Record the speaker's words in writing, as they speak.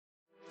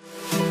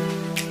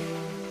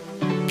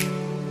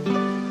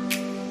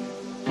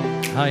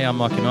Hi, I'm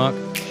Marky Mark.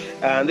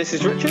 And this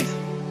is Richard.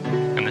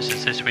 And this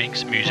is this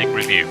week's music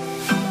review.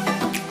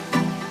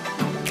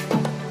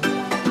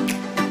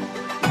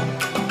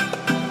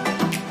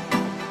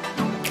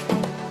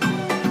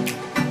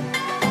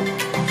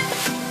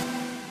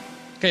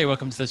 Okay,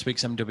 welcome to this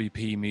week's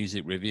MWP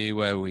Music Review,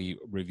 where we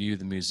review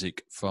the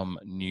music from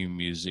New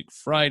Music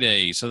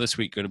Friday. So this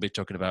week, we're going to be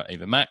talking about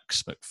Ava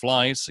Max,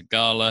 McFly,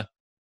 Sigala,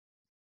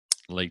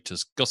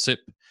 latest gossip.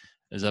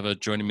 As ever,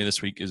 joining me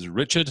this week is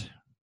Richard.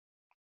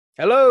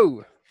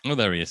 Hello. Oh,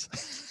 there he is.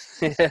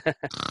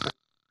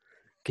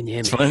 Can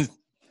you hear me?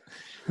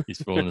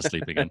 He's fallen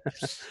asleep again.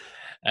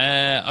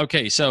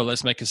 Okay, so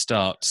let's make a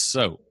start.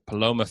 So,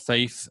 Paloma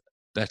Faith,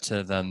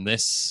 Better Than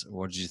This.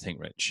 What did you think,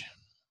 Rich?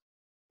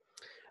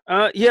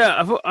 I'm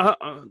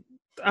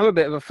a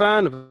bit of a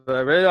fan of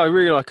her, really. I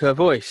really like her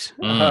voice.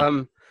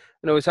 And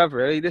always have,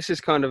 really. This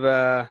is kind of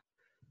a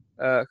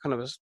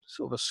sort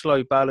of a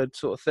slow ballad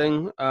sort of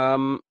thing.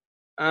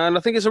 And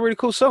I think it's a really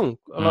cool song.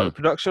 I like the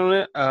production on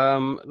it. I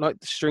like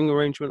the string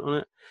arrangement on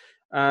it.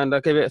 And I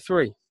gave it a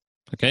 3.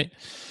 Okay.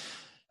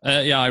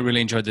 I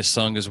really enjoyed this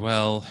song as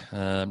well.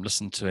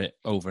 Listened to it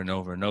over and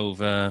over and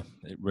over.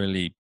 It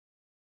really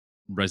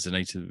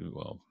resonated.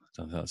 Well, I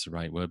don't think that's the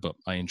right word, but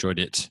I enjoyed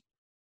it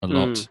a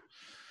lot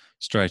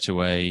straight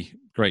away.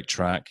 Great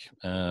track.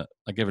 I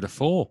give it a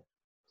 4.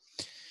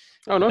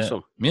 Oh, nice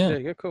one. Yeah.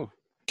 Yeah, cool.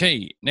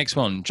 Okay, next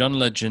one. John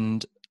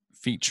Legend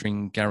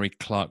featuring Gary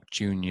Clark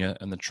Jr.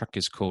 and the track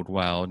is called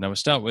Wow. Now we'll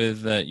start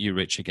with you,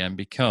 Rich, again,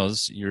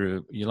 because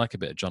you like a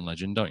bit of John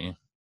Legend, don't you?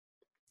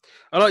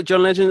 I like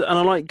John Legend and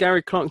I like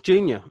Gary Clark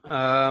Jr.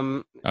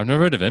 I've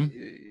never heard of him.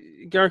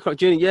 Gary Clark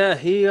Jr. Yeah,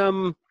 he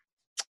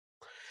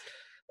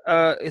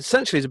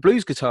essentially is a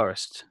blues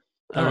guitarist.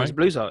 He's a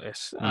blues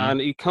artist,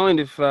 and he kind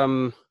of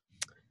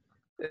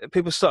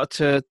people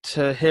started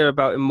to hear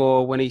about him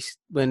more when he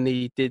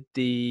did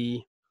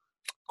the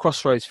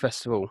Crossroads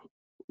Festival,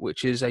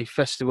 which is a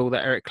festival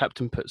that Eric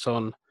Clapton puts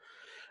on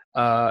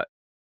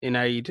in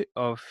aid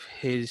of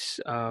his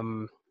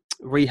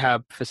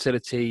rehab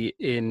facility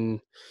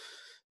in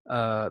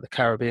the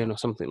Caribbean or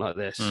something like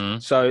this.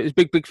 So it's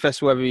a big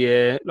festival every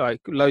year, like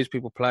loads of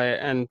people play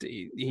it, and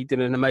he did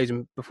an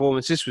amazing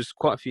performance. This was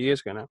quite a few years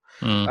ago now.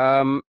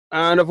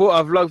 And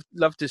I've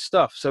loved his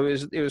stuff, so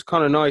it was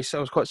kind of nice. I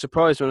was quite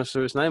surprised when I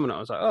saw his name, and I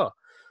was like,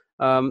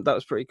 that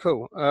was pretty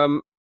cool.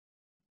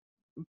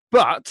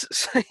 But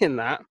saying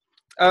that,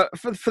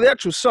 for the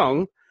actual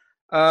song,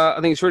 I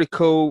think it's really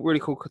cool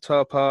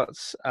guitar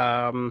parts,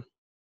 and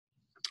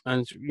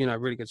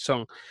really good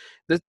song.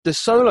 The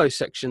solo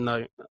section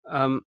though,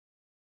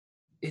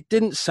 it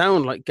didn't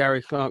sound like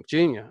Gary Clark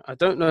Jr. I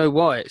don't know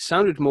why. It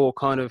sounded more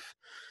kind of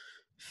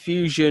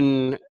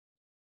fusion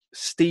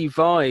Steve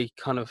Vai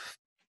kind of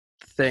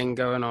thing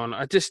going on.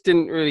 I just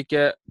didn't really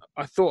get.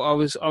 I thought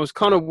I was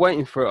kind of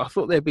waiting for it. I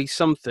thought there'd be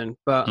something,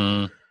 but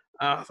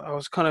I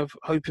was kind of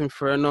hoping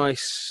for a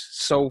nice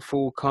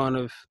soulful kind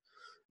of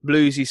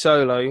bluesy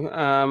solo,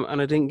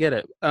 and I didn't get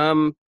it.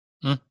 But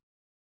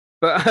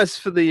as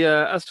for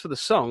the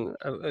song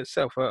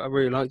itself, I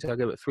really liked it. I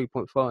gave it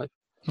 3.5.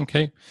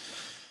 Okay.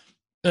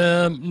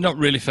 Not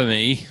really for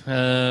me.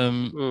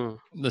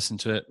 Listen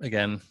to it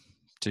again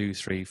 2,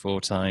 3,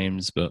 4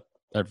 times, but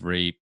I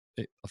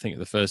think at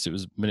the first it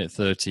was minute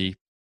 30,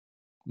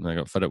 and I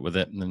got fed up with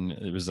it, and then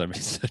it was every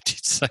 30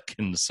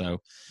 seconds.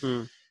 So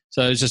it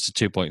was just a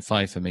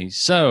 2.5 for me.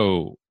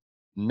 So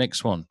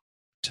next one,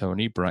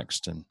 Toni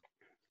Braxton,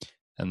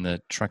 and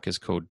the track is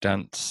called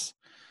Dance.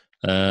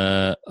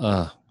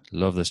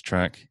 Love this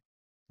track.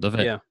 Love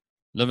it. Yeah.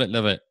 Love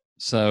it.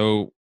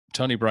 So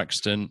Toni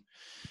Braxton,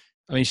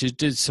 I mean, she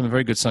did some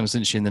very good songs,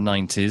 didn't she, in the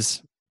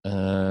 90s?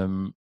 I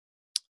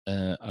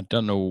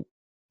don't know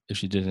if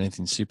she did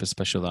anything super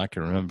special that I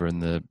can remember in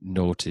the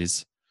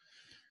noughties.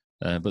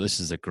 But this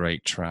is a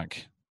great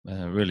track.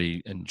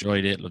 Really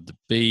enjoyed it. Love the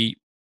beat.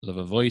 Love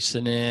her voice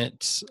in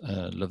it.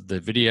 Love the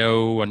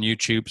video on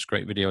YouTube. It's a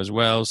great video as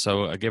well.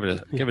 So I give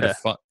it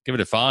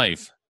a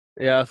 5.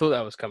 Yeah, I thought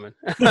that was coming.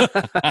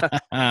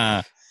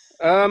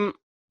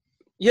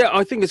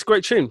 I think it's a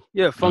great tune.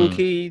 Yeah,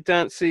 funky,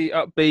 dancey,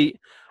 upbeat.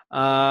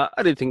 I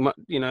didn't think much,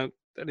 I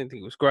didn't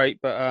think it was great,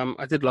 but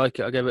I did like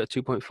it. I gave it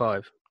a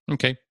 2.5.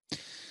 Okay.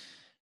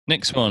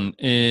 Next one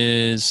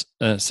is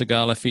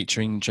Sigala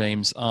featuring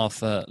James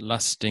Arthur,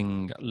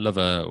 Lasting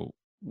Lover.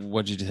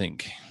 What did you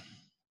think?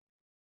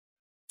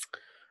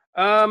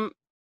 I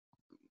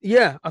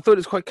thought it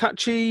was quite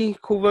catchy,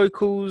 cool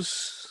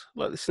vocals,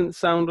 like the synth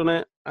sound on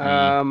it.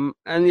 And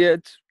yeah,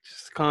 it's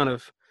just kind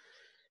of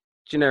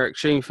generic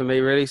tune for me,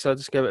 really. So I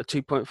just gave it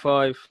a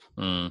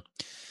 2.5.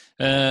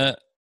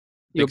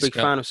 You're a big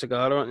fan of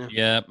Sigala, aren't you?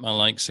 Yeah, I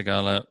like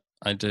Sigala.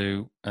 I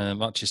do. I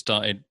actually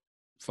started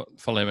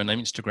following him on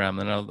Instagram,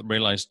 and I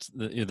realised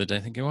the other day,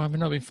 thinking, I've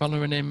not been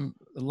following him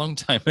a long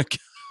time ago.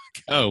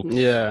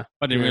 Yeah.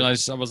 I didn't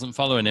realise I wasn't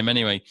following him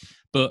anyway.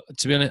 But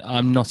to be honest,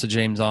 I'm not a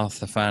James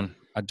Arthur fan.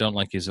 I don't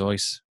like his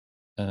voice.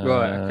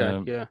 Right,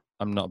 okay, yeah.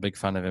 I'm not a big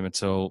fan of him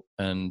at all.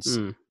 And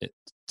to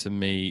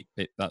me,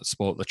 that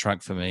spoiled the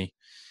track for me.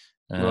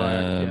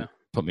 Right, yeah.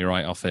 put me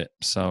right off it.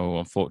 So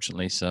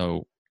unfortunately,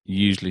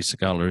 usually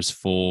Scala is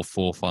 4,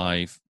 4,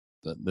 5.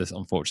 But this,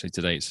 unfortunately,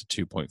 today it's a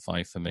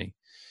 2.5 for me.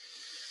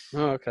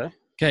 Oh, okay.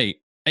 Okay,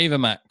 Ava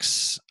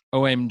Max,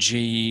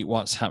 OMG,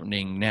 what's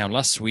happening now?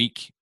 Last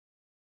week,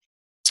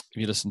 if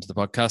you listened to the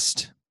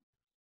podcast,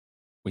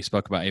 we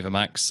spoke about Ava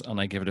Max, and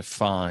I gave it a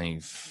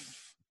 5.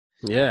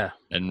 Yeah.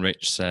 And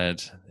Rich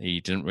said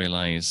he didn't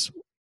realize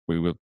we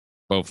were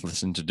both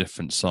listening to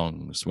different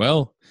songs.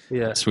 Well,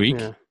 this week,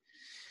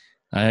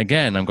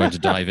 again, I'm going to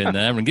dive in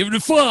there and give it a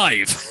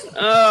 5.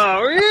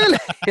 Oh, really?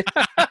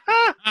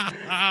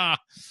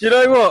 You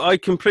know what? I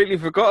completely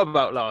forgot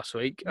about last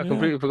week. I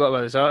completely forgot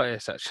about this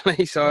artist,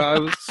 actually. So I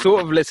was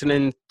sort of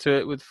listening to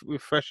it with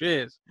fresh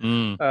ears.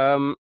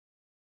 I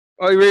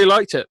really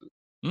liked it.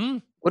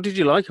 What did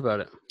you like about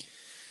it?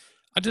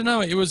 I don't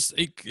know.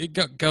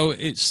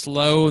 It's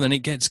slow, then it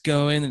gets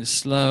going, and it's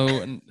slow,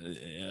 and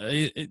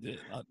I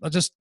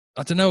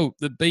don't know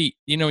the beat.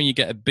 You know, when you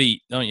get a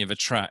beat, don't you, of a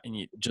track, and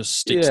it just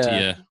sticks to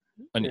you,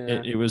 and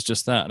it was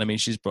just that. And I mean,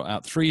 she's brought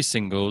out 3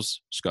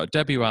 singles. She's got a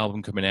debut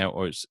album coming out,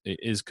 or it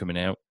is coming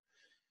out.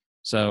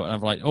 So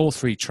I've liked all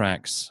 3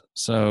 tracks.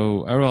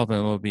 So her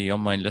album will be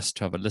on my list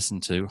to have a listen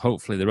to.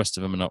 Hopefully, the rest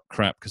of them are not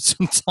crap, because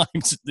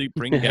sometimes they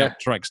bring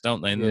out tracks,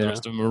 don't they? And the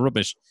rest of them are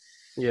rubbish.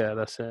 Yeah,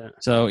 that's it.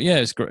 So yeah,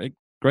 it's great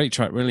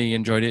track. Really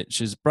enjoyed it.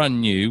 She's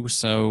brand new,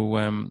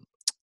 so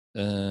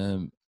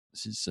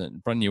she's a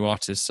brand new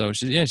artist. So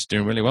she's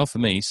doing really well for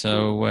me.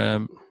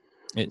 So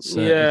it's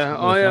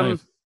I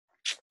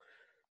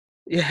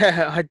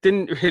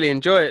didn't really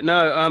enjoy it.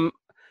 No,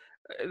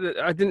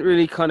 I didn't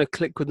really kind of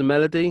click with the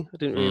melody. I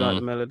didn't really like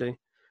the melody,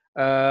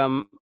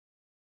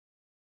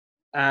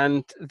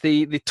 and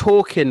the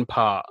talking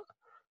part,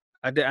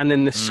 and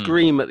then the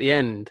scream at the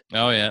end.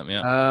 Oh yeah.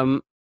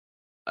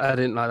 I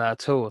didn't like that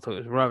at all. I thought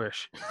it was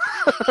rubbish.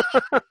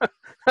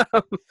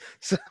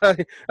 So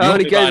I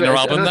only gave it an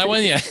album that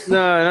one, yeah.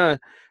 No.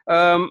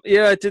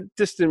 It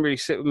just didn't really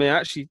sit with me.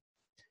 Actually,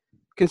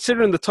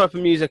 considering the type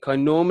of music I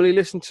normally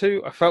listen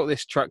to, I felt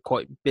this track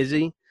quite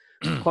busy,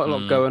 quite a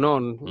lot going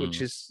on,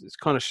 which it's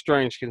kind of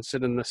strange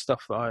considering the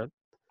stuff that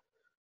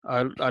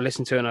I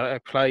listen to and I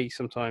play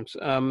sometimes.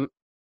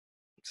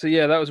 So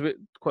yeah, that was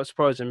quite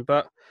surprising,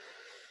 but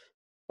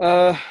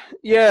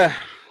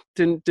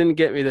didn't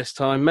get me this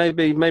time.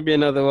 Maybe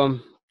another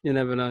one. You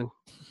never know.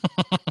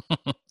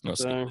 What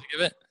score did you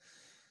give it?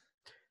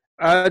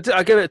 I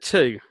give it a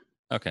 2.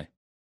 Okay.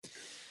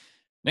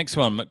 Next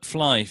one,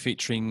 McFly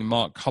featuring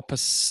Mark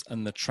Hoppus,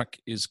 and the track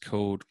is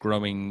called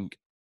 "Growing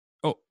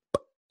Up."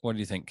 What do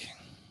you think?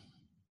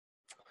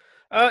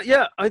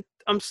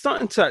 I'm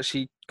starting to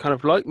actually kind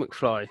of like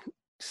McFly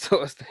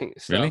sort of thing.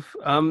 Stuff.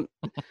 Really?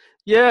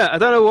 Yeah, I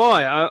don't know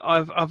why.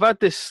 I've had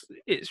this.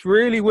 It's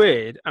really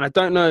weird, and I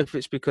don't know if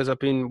it's because I've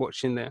been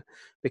watching the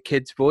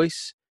Kid's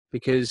Voice,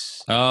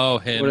 because him.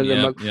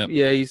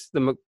 He's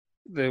the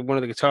one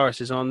of the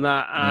guitarists is on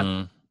that,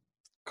 and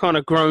kind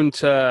of grown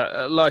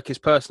to like his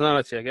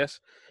personality, I guess.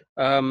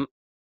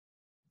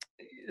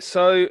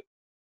 So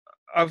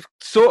I've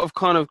sort of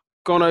kind of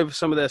gone over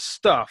some of their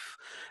stuff,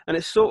 and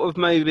it's sort of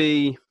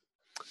maybe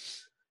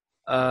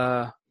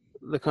the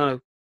kind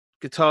of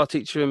guitar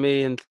teacher in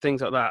me and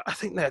things like that. I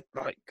think they're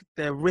like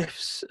their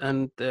riffs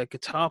and their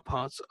guitar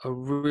parts are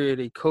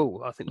really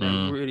cool. I think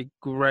they're really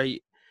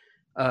great.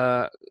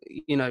 I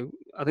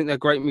think they're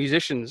great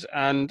musicians,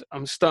 and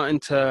I'm starting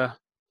to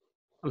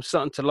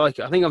like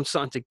it. I think I'm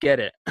starting to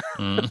get it.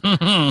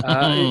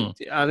 I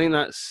think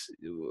that's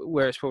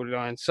where it's probably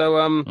lying.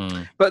 So,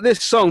 but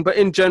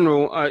in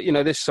general,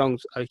 this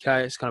song's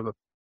okay. It's kind of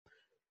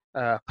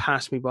a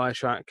pass me by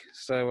track.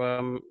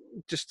 So,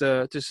 just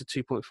a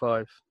 2.5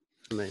 for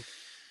me.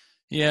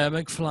 Yeah,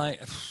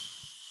 McFly.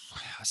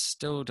 I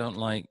still don't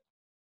like.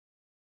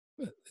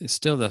 It's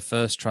still the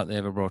first track they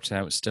ever brought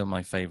out. It's still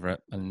my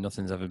favourite, and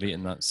nothing's ever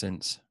beaten that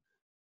since.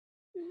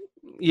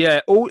 Yeah,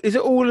 is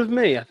it All of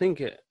Me? I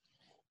think it.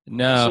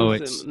 No,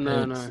 it's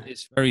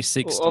very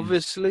 60s. Well,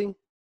 obviously.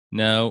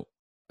 No.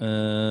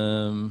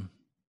 Very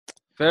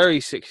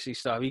 60s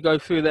stuff. You go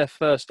through their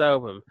first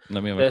album.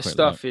 Their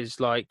stuff is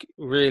like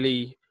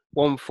really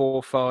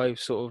 1-4-5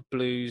 sort of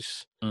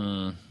blues,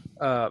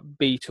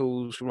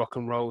 Beatles, rock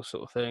and roll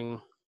sort of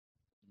thing.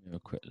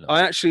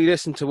 I actually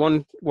listened to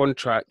one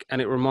track,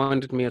 and it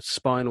reminded me of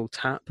Spinal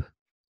Tap.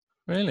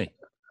 Really?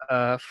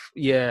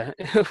 Yeah,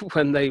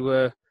 when they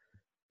were.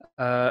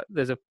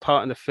 There's a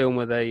part in the film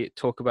where they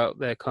talk about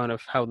their kind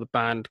of how the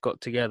band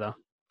got together.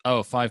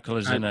 Oh, 5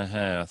 Colours in Her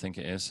Hair, I think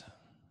it is.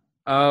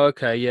 Oh,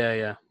 okay,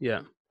 yeah.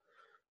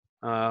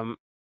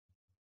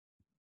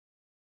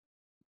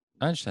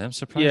 Actually, I'm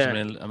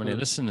surprised how many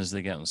listeners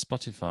they get on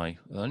Spotify.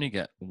 They only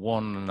get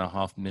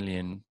 1.5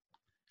 million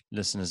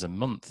listeners a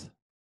month.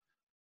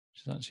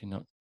 Which is actually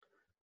not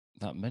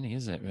that many,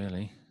 is it,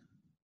 really,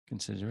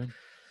 considering?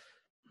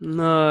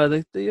 No,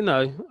 I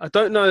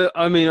don't know.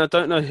 I mean, I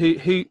don't know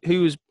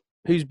who's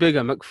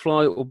bigger,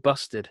 McFly or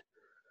Busted,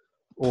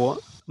 or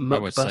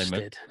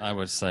McBusted. I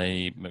would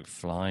say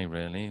McFly,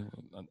 really.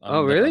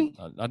 Really?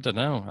 I don't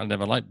know. I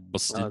never liked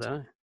Busted. I don't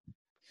know.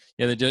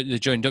 Yeah, they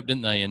joined up,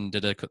 didn't they, and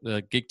did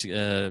a gig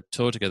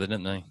tour together,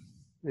 didn't they?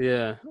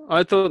 Yeah,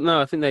 I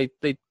think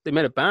they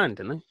made a band,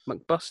 didn't they?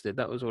 McBusted,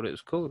 that was what it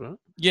was called, right?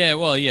 Yeah,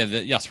 well, yeah,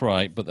 that's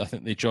right. But I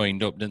think they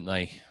joined up, didn't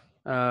they?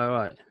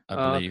 Right. I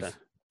believe.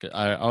 Okay.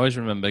 I always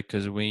remember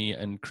because we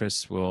and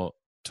Chris were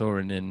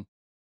touring in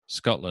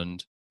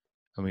Scotland,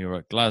 and we were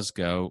at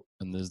Glasgow,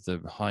 and there's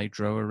the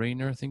Hydro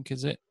Arena, I think,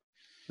 is it?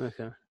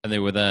 Okay. And they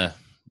were there.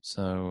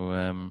 So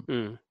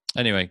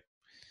anyway,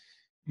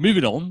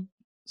 moving on.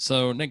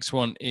 So next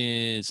one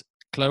is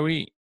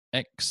Chloe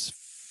X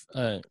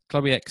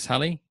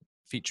Halle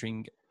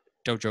featuring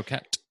Dojo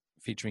Cat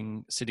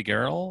featuring City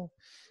Girl,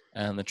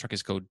 and the track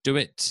is called "Do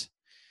It."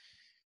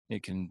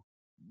 It can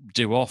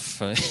do off.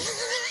 Do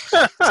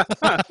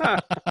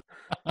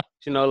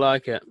you not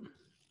like it?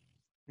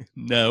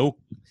 No.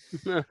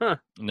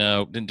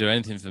 No, didn't do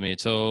anything for me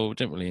at all.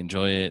 Didn't really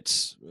enjoy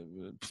it.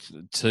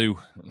 2.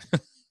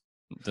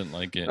 Didn't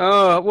like it.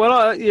 Oh,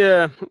 well,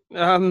 yeah.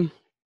 I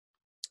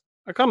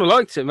kind of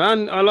liked it,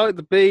 man. I liked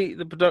the beat,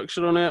 the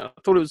production on it. I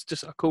thought it was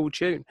just a cool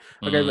tune.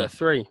 I gave it a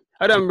 3.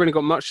 I don't really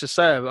got much to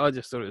say, but I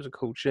just thought it was a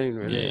cool tune,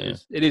 really. Yeah.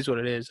 It is what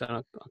it is, and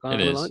I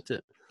kind of liked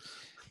it.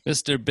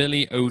 Mr.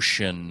 Billy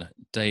Ocean,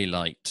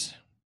 Daylight.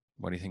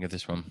 What do you think of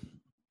this one?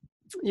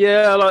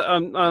 Yeah,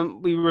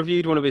 we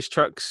reviewed one of his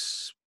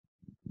tracks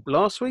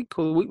last week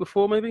or the week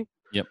before, maybe.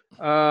 Yep.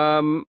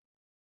 I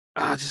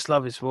just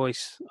love his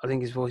voice. I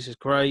think his voice is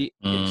great.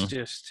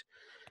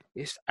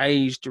 It's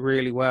aged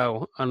really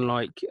well,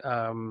 unlike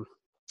who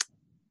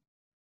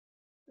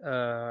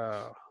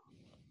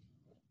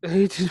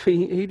did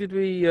we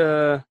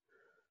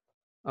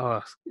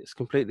it's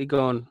completely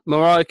gone.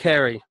 Mariah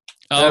Carey.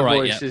 Her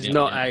voice is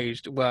not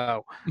aged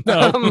well.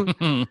 No.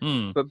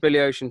 But Billy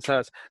Ocean's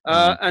has.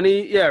 And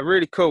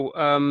really cool.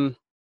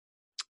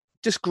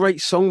 Just great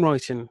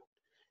songwriting.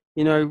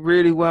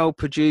 Really well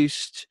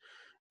produced.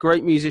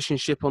 Great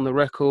musicianship on the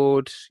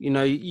record.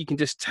 You can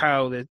just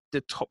tell the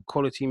top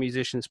quality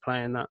musicians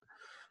playing that.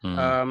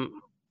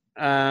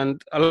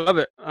 And I love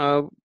it.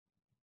 I'll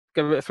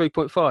give it a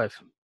 3.5.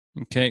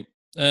 Okay.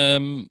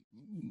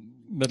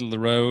 Middle of the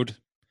road.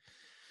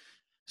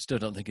 Still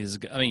don't think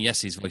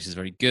yes, his voice is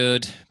very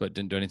good, but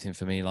didn't do anything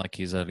for me like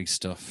his early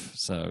stuff.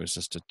 So it's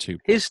just a 2.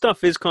 His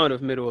stuff is kind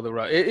of middle of the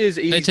road. It is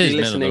easy listening.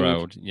 Middle of the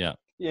road, yeah.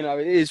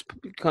 It is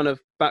kind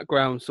of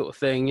background sort of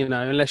thing,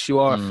 unless you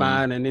are a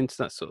fan and into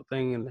that sort of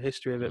thing and the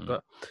history of it.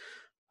 But,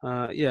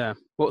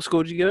 What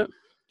score did you give it?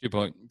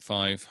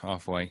 2.5,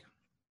 halfway.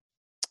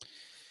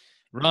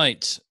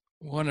 Right.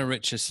 One of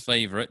Rich's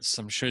favourites.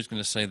 I'm sure he's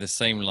going to say the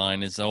same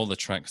line as all the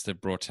tracks they've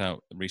brought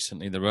out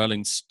recently. The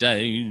Rolling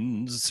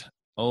Stones,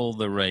 All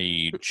the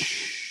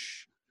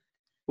Rage.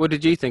 What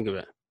did you think of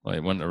it? Well,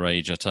 it wasn't a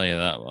rage, I'll tell you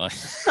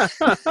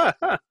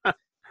that.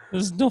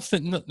 There's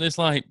nothing. There's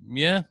like,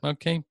 yeah,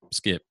 okay,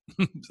 skip.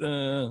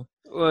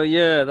 Well,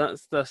 yeah,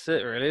 that's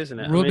it, really, isn't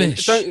it?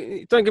 Rubbish.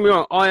 Don't get me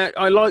wrong.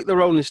 I like the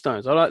Rolling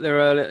Stones. I like their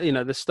early,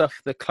 the stuff,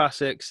 the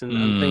classics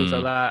and things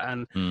like that,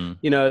 and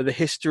the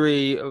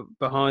history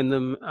behind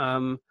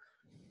them.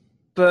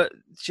 But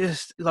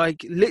just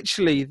like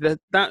literally,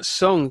 that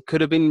song could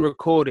have been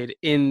recorded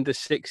in the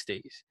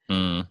 60s.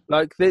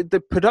 Like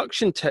the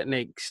production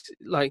techniques,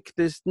 like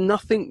there's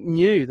nothing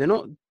new. They're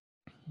not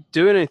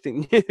doing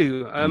anything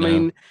new. I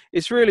mean,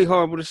 it's really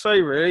horrible to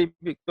say, really,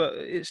 but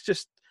it's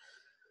just,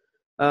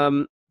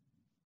 I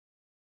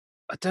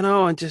don't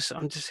know. I'm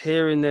just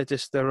hearing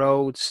their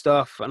old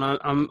stuff, and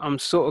I'm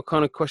sort of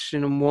kind of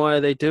questioning why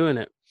are they doing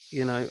it.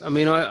 I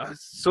mean, I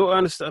sort of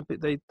understand.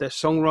 They're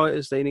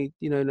songwriters. They need,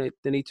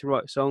 they need to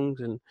write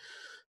songs and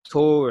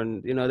tour,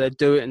 and they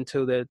do it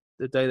until the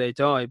day they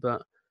die.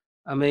 But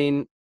I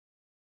mean,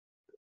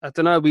 I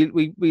don't know.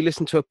 We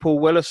listened to a Paul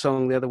Weller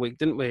song the other week,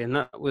 didn't we? And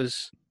that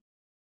was,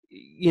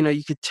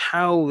 you could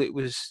tell it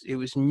was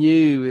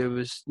new. There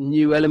was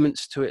new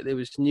elements to it. There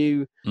was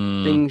new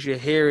things you're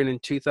hearing in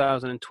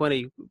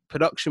 2020,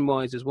 production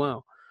wise as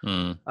well.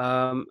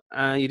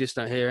 And you just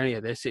don't hear any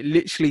of this. It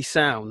literally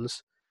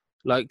sounds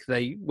like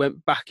they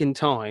went back in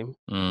time,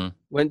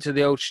 went to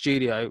the old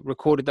studio,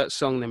 recorded that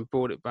song, then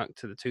brought it back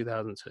to the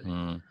 2002.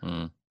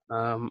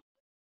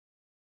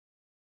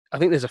 I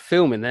think there's a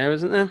film in there,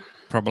 isn't there?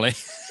 Probably.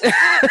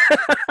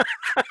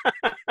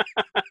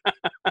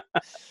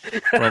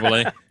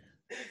 Probably.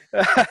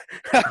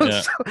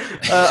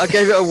 I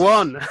gave it a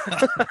 1.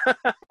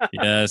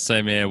 Yeah,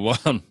 same here.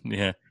 1.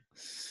 Yeah.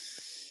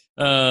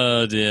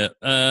 Oh dear.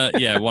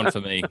 1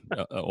 for me.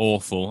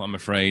 Awful, I'm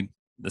afraid.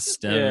 The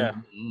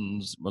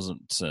Stones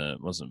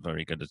wasn't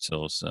very good at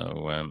all.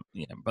 So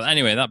But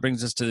anyway, that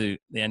brings us to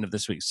the end of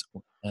this week's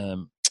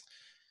MWP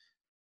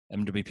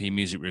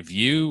Music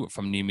Review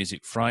from New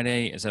Music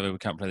Friday. As ever, we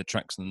can't play the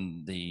tracks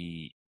on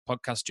the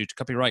podcast due to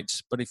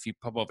copyrights, but if you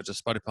pop over to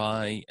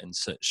Spotify and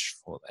search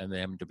for the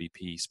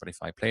MWP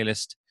Spotify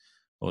playlist,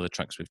 all the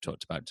tracks we've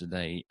talked about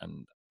today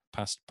and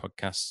past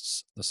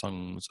podcasts, the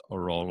songs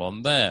are all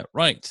on there.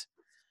 Right,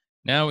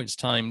 now it's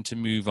time to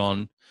move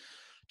on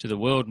to the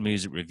World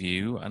Music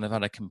Review, and I've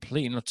had a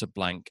complete and utter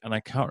blank, and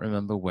I can't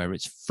remember where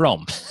it's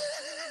from.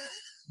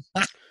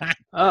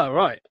 Oh,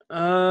 right.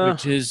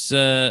 Which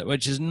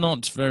is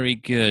not very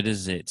good,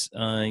 is it?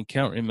 I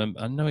can't remember.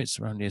 I know it's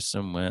around here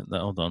somewhere.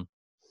 Hold on.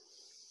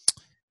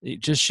 It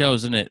just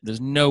shows, doesn't it?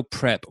 There's no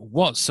prep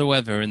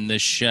whatsoever in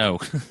this show.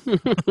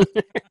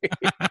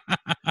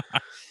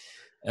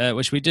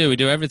 Which we do. We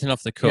do everything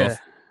off the cuff. Yeah.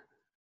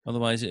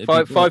 Otherwise, it'd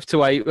 5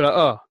 to 8. We're like,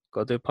 oh,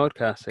 got to do a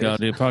podcast. Got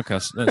to do a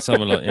podcast. Let's have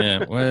a look.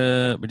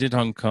 Yeah. We did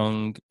Hong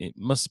Kong. It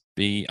must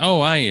be.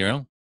 Oh,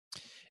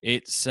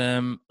 it's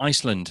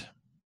Iceland.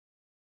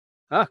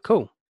 Ah,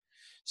 cool.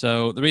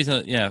 So the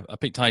reason that, I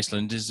picked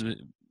Iceland is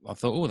I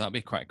thought, oh, that'd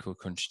be quite a cool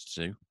country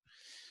to do.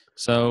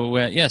 So,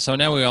 so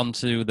now we're on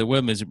to the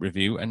World Music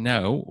Review, and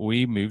now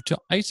we move to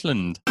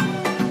Iceland.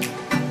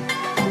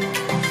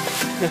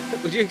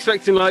 Was you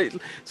expecting like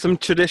some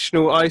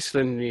traditional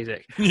Iceland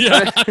music?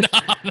 Yeah,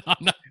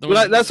 no.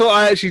 Well, that's what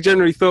I actually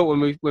generally thought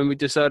when we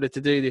decided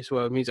to do this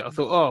world music. I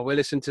thought, oh, we'll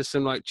listen to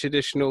some like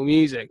traditional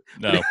music.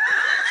 No,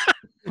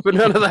 but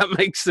none of that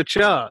makes the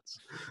charts.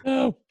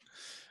 No,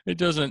 it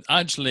doesn't.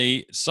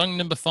 Actually, song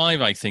number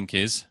 5, I think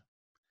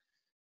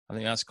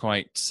that's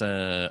quite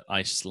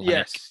Icelandic.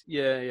 Yes.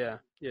 Yeah.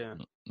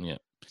 Yeah.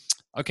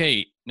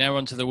 Okay, now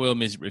on to the World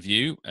Music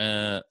Review.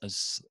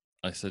 As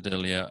I said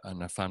earlier,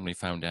 and our family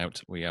found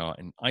out, we are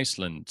in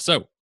Iceland.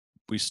 So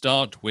we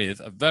start with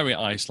a very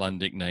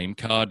Icelandic name,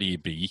 Cardi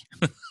B,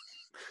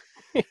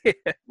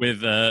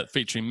 with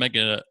featuring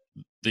Mega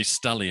Thee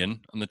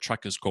Stallion, and the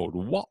track is called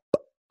WAP.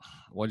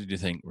 What did you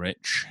think,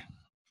 Rich?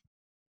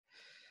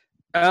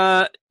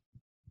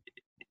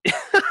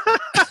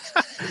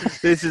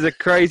 This is a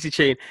crazy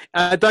tune.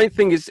 I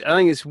think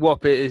it's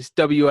WAP. It is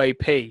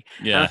WAP. Yeah.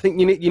 And I think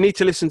you need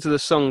to listen to the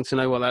song to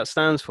know what that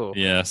stands for.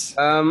 Yes.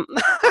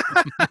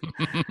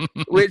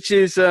 Which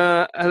is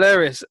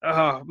hilarious.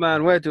 Oh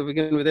man, where do we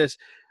begin with this?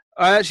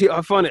 I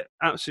find it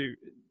absolutely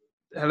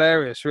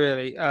hilarious.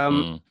 Really.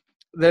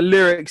 The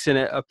lyrics in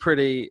it are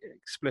pretty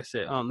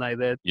explicit, aren't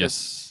they?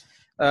 Yes.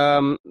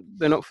 They're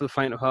not for the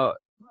faint of heart.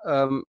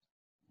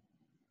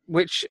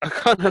 Which I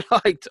kind of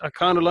liked. I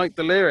kind of liked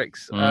the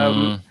lyrics.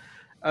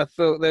 I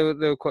thought they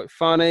were quite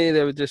funny.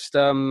 They were just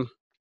for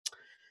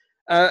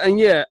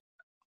the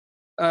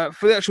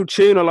actual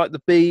tune, I like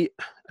the beat.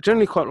 I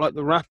generally quite like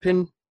the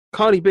rapping.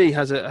 Cardi B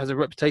has a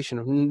reputation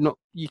of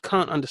you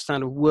can't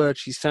understand a word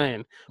she's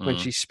saying when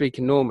she's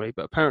speaking normally,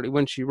 but apparently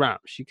when she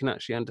raps, you can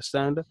actually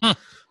understand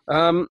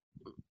her.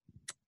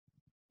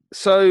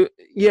 So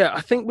yeah,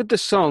 I think with the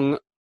song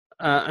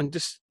and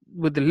just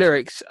with the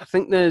lyrics, I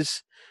think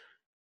there's.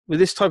 With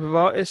this type of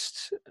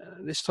artist,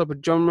 this type of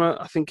genre,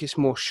 I think it's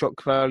more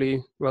shock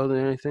value rather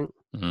than anything.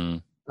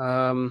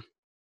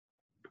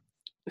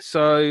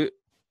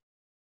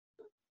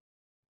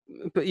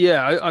 But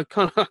yeah, I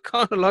kind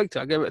of liked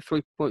it. I gave it a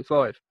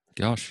 3.5.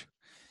 Gosh,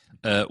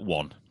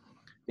 1.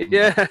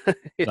 Yeah,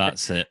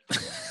 that's it.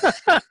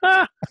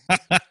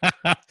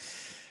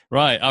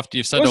 Right after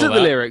you've said was all it that,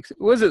 the lyrics?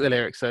 Was it the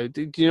lyrics? So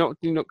do you not?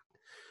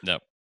 No.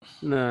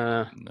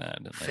 Nah.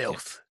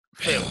 Filth.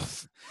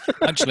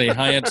 Actually,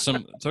 I had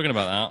talking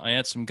about that. I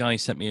had some guy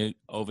sent me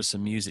over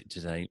some music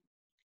today,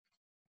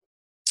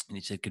 and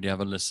he said, "Could you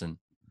have a listen?"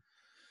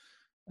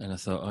 And I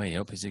thought, "Oh,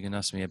 yep, is he going to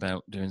ask me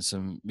about doing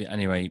some?"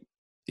 Anyway,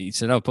 he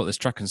said, "I'll put this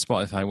track on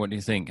Spotify. What do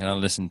you think?" And I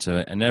listened to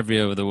it, and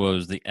every other word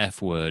was the F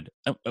word.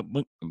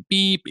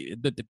 Beep,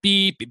 the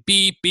beep,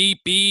 beep,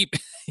 beep, beep.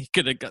 He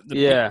could have got the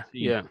yeah.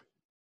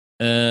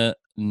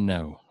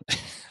 No,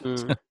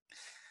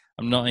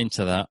 I'm not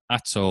into that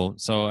at all.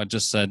 So I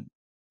just said,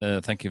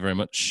 "Thank you very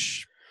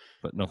much."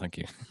 But no, thank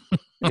you.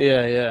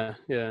 Yeah.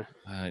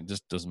 It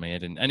just does my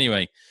head in.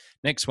 Anyway,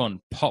 next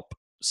one, Pop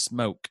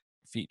Smoke,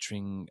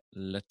 featuring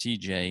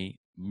Latije,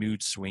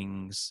 Mood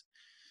Swings.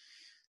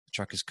 The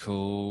track is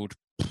called...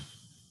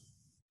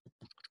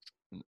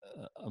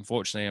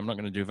 unfortunately, I'm not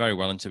going to do very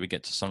well until we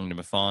get to song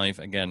number 5.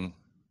 Again,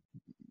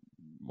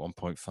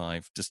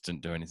 1.5. Just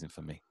didn't do anything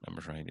for me, I'm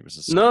afraid. It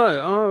was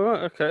No,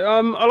 right, okay.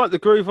 I like the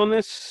groove on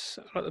this.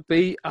 I like the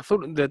beat. I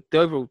thought the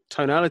overall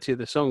tonality of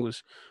the song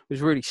was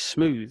really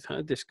smooth. It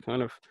had this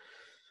kind of,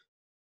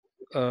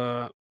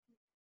 I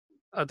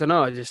don't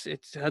know.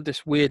 It had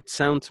this weird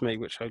sound to me,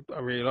 which I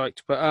really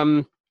liked.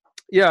 But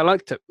yeah, I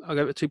liked it. I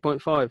gave it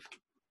 2.5.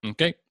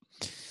 Okay.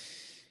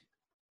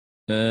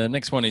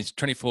 Next one is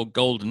 24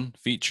 Golden,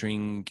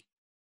 featuring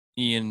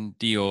Ian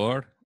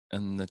Dior,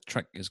 and the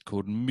track is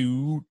called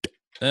Mood.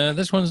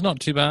 This one's not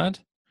too bad,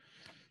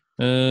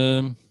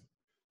 but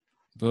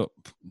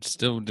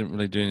still didn't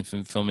really do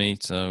anything for me,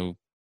 so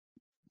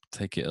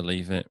take it or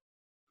leave it.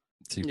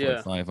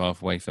 2.5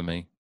 halfway for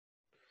me.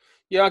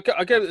 Yeah,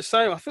 I gave it the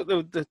same. I thought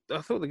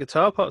the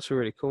guitar parts were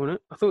really cool in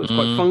it. I thought it was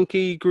quite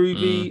funky,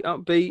 groovy,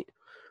 upbeat.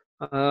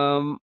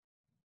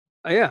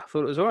 Yeah, I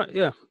thought it was all right.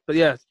 Yeah, but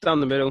yeah, down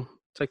the middle.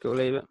 Take it or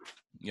leave it.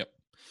 Yep.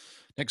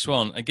 Next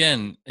one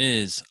again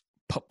is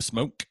Pop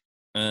Smoke,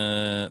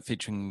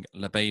 featuring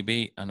La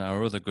Baby and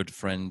our other good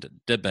friend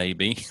Da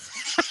Baby.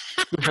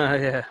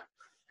 Yeah.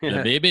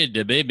 Da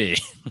Baby.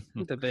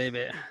 The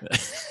baby.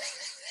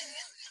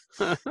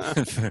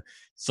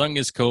 Song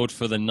is called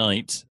For the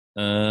Night.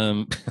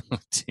 Oh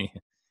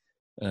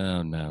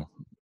no.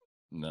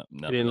 No.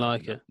 You didn't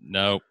like it?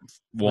 No.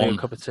 One. A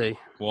cup of tea.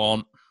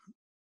 One.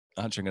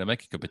 Actually, I'm going to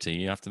make a cup of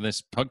tea after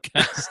this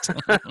podcast.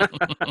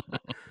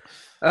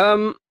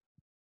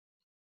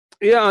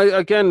 Yeah,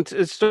 again,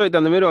 it's straight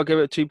down the middle. I give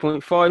it a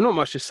 2.5. Not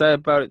much to say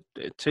about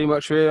it too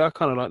much, really. I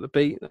kind of like the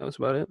beat. That was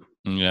about it.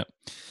 Yeah.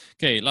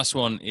 Okay, last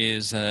one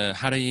is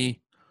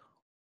Harry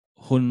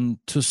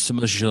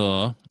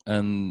Huntusmajor,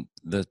 and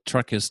the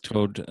track is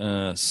called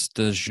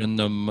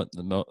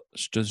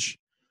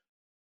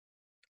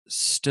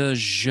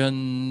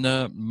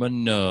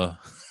Sturgeonmanur.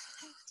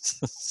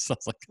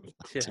 Sounds like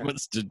too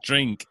much to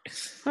drink.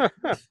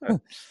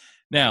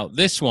 Now,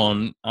 this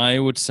one, I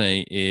would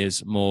say,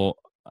 is more,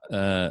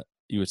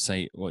 you would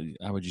say,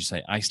 how would you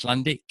say,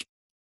 Icelandic?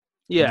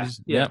 Yeah.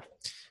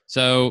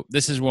 So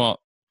this is why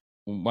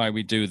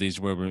we do these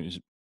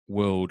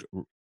world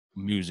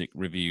music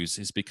reviews,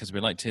 is because we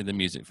like to hear the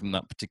music from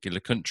that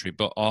particular country,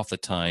 but half the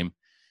time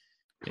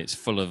it's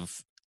full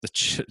of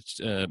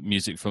the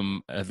music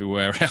from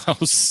everywhere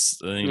else.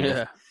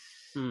 Yeah.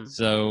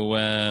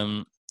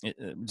 So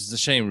it's a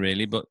shame,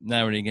 really, but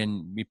now and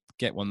again we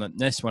get one.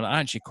 This one, I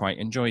actually quite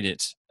enjoyed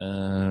it,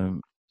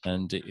 and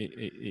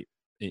it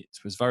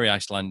was very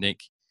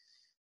Icelandic.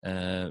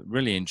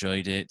 Really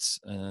enjoyed it.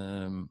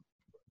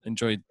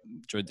 Enjoyed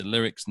the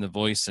lyrics and the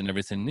voice and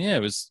everything. Yeah,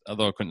 it was.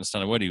 Although I couldn't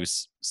understand what he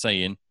was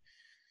saying,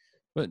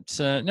 but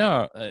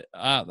no,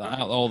 out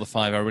of all the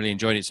 5, I really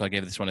enjoyed it. So I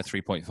gave this one a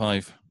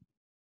 3.5.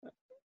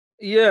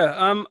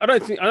 Yeah, I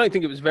don't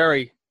think it was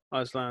very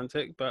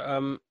Icelandic, but I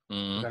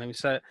can't even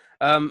say it.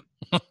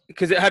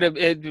 Because it had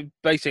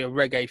basically a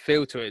reggae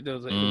feel to it. There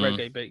was like a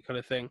reggae beat kind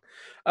of thing.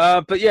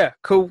 But yeah,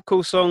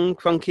 cool song,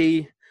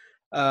 funky.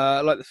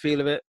 I like the feel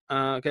of it.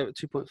 I gave it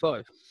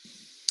 2.5.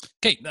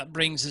 Okay, that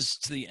brings us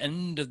to the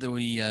end of the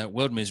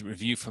World Music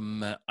Review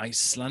from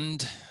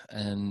Iceland,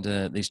 and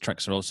these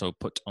tracks are also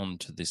put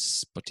onto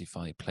this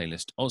Spotify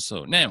playlist.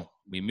 Also, now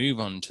we move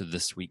on to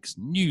this week's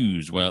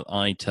news. Well,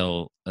 I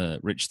tell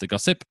Rich the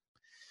gossip,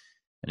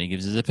 and he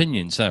gives his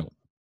opinion. So,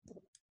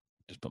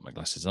 just put my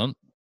glasses on.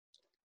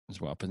 That's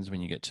what happens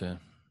when you get to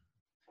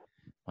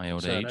my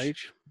old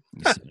age.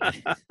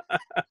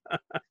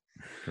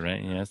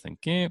 Great, yeah,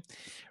 thank you.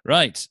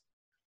 Right.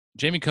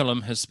 Jamie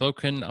Cullum has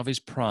spoken of his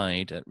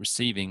pride at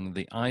receiving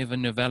the Ivor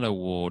Novello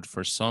Award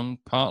for a song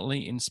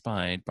partly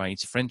inspired by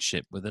his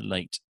friendship with the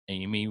late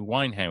Amy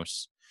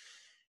Winehouse.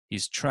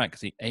 His track,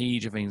 The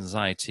Age of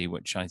Anxiety,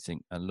 which I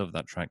love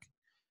that track,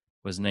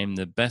 was named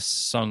the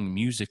best song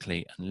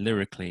musically and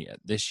lyrically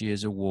at this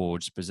year's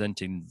awards,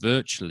 presented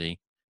virtually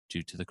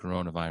due to the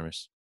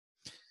coronavirus.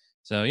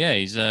 So, yeah,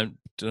 he's done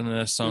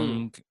a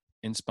song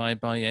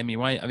inspired by Amy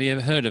Winehouse. Have you ever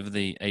heard of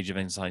The Age of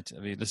Anxiety?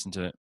 Have you listened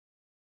to it?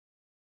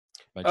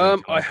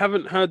 I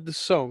haven't heard the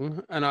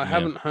song, and I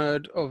haven't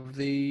heard of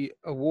the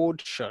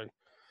award show.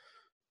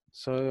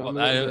 So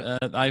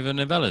Ivor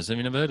Novellas. Have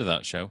you never heard of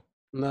that show?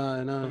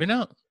 No. Have you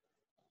not?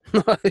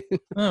 No.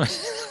 Oh.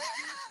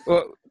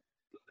 Well,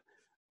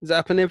 does that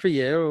happen every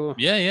year? Or?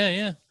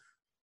 Yeah.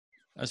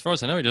 As far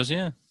as I know, it does.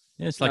 Yeah.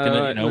 It's like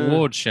an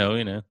award show,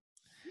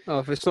 Oh,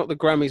 if it's not the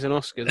Grammys and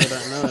Oscars, I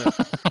don't know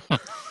it.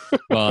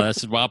 Well,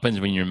 that's what happens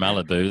when you're in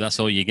Malibu.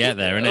 That's all you get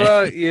there, isn't it?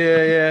 Well,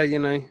 yeah,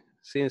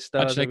 seeing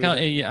stars.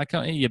 Actually, I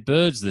can't hear your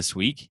birds this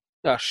week.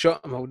 I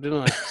shot them all, didn't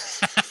I?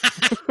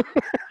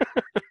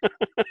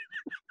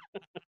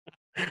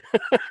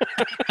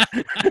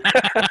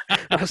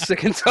 I was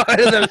sick and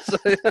tired of them. So.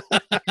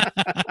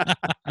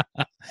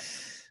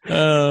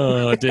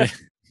 Oh, dear.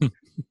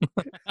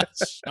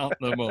 Shot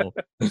them all.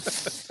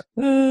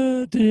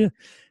 Oh, dear.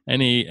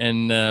 Any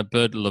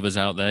bird lovers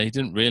out there, he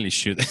didn't really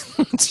shoot them.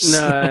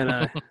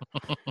 No.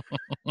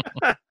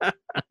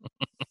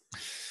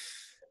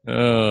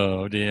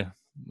 Oh, dear.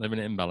 Living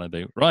it in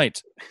Malibu.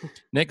 Right.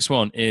 Next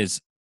one is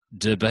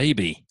Da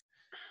Baby.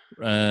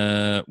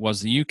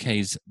 Was the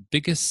UK's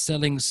biggest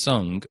selling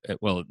song.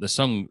 Well, the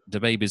song Da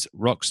Baby's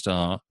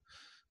Rockstar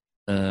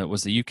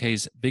was the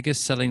UK's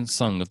biggest selling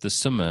song of the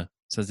summer,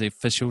 says the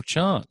official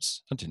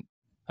charts.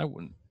 I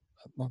wouldn't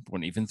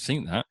even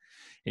think that.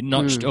 It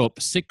notched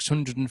up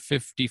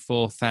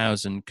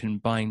 654,000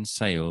 combined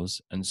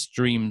sales and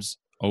streams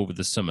over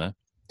the summer.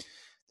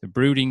 The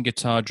brooding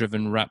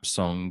guitar-driven rap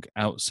song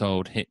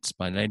outsold hits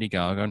by Lady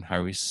Gaga and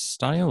Harry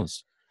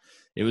Styles.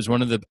 It was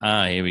one of the...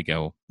 here we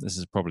go. This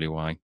is probably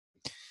why.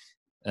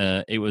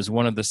 It was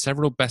one of the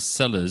several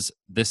bestsellers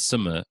this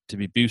summer to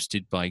be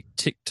boosted by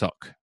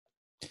TikTok.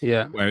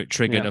 Yeah. Where it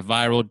triggered a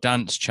viral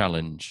dance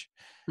challenge.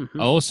 Mm-hmm.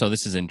 Also,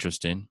 this is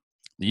interesting.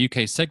 The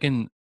UK's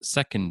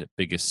second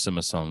biggest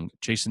summer song,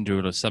 Jason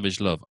Derulo's Savage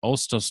Love,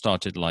 also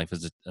started life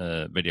as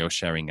a video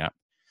sharing app.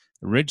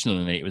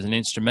 Originally, it was an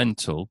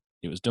instrumental.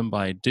 It was done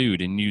by a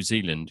dude in New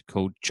Zealand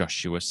called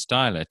Joshua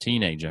Styler, a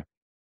teenager.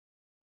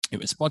 It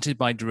was spotted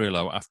by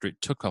Derulo after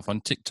it took off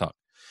on TikTok.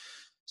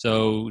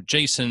 So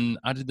Jason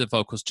added the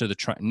vocals to the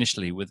track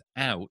initially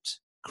without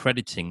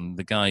crediting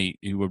the guy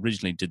who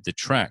originally did the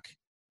track.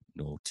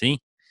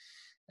 Naughty.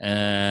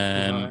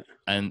 And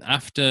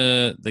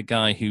after the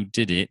guy who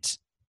did it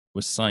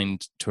was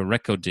signed to a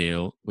record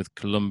deal with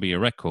Columbia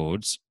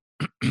Records,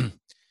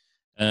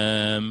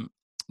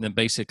 then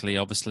basically,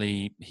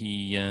 obviously,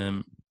 he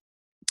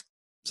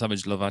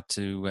Savage Love had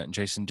to, and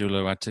Jason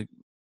Derulo had to,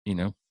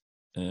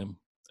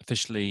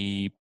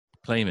 officially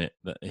claim it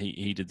that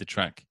he did the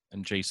track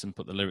and Jason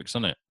put the lyrics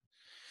on it.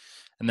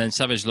 And then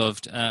Savage Love,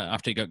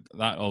 after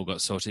that all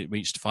got sorted, it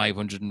reached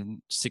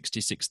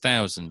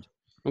 566,000.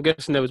 I'm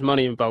guessing there was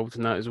money involved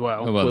in that as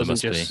well. Oh, well, it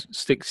wasn't just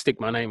stick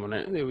my name on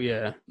it.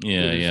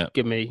 Yeah.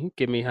 Give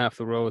me half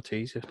the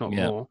royalties, if not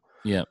more.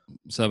 Yeah.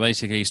 So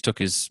basically, he stuck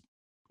his,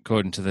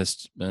 according to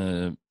this,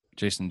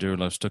 Jason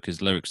Derulo stuck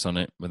his lyrics on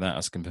it without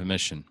asking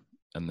permission,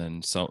 and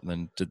then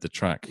did the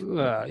track.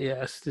 Well,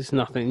 yes, there's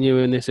nothing new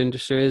in this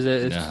industry, is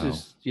it? It's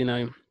just,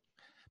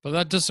 But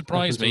that does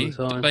surprise me.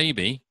 The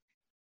Baby,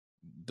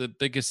 the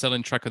biggest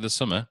selling track of the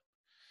summer.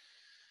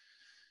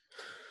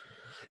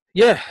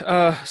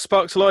 Yeah,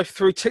 sparks life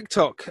through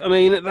TikTok. I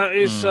mean, that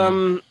is.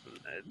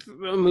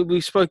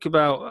 We spoke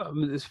about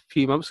this a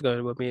few months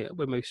ago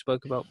when we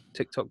spoke about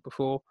TikTok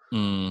before.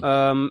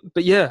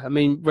 But yeah, I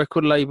mean,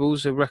 record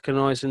labels are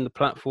recognizing the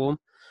platform,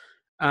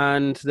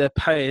 and they're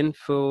paying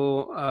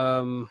for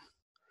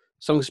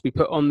songs to be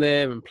put on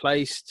there and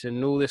placed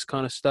and all this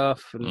kind of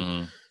stuff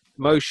and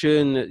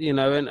motion,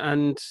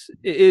 and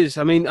it is.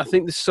 I mean, I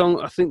think the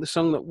song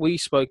that we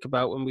spoke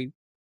about when we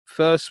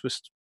first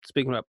was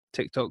speaking about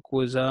TikTok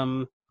was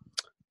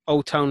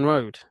Old Town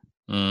Road,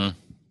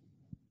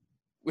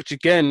 which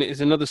again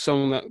is another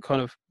song that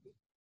kind of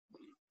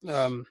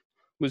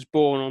was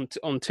born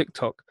on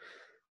TikTok.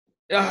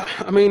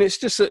 I mean, that's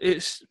just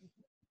the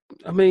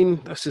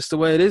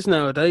way it is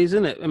nowadays,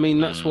 isn't it? I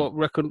mean, that's what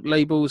record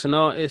labels and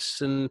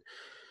artists and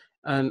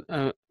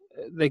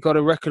they got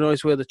to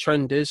recognize where the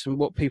trend is and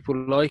what people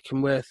like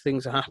and where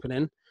things are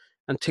happening.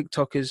 And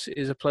TikTok is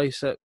a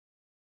place that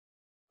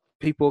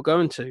people are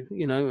going to,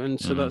 and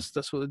so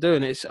that's what they're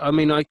doing. It's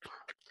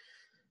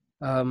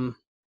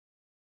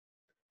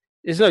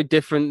no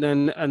different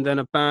than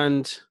a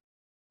band,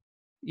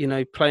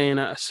 playing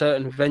at a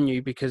certain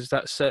venue because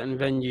that certain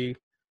venue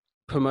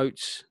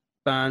promotes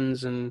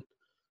bands and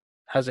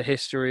has a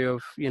history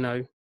of,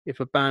 if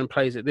a band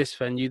plays at this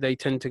venue, they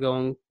tend to go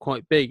on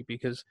quite big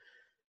because,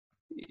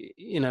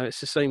 it's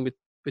the same with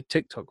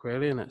TikTok,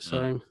 really, isn't it?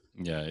 So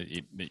yeah.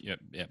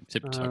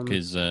 TikTok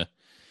is.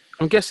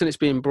 I'm guessing it's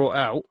being brought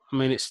out. I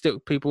mean, it's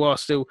still I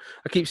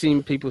keep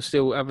seeing people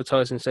still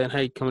advertising saying,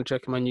 "Hey, come and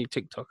check my new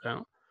TikTok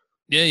out."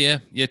 Yeah.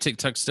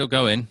 TikTok's still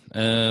going.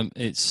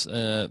 It's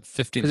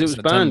 15th. Because it was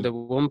banned at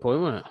one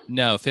point, wasn't it?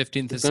 No,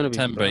 15th of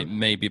September. It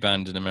may be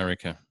banned in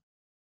America.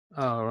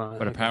 Oh right.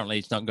 But apparently,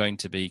 it's not going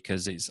to be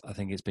because I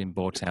think it's been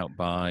bought out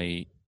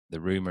by. The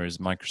rumor is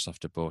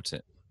Microsoft have bought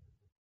it.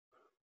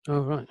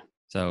 Oh right.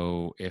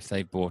 So if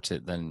they bought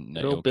it, then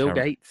Bill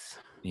Gates.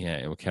 Yeah,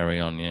 it will carry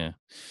on. Yeah.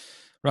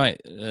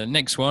 Right.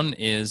 Next one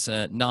is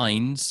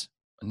Nines.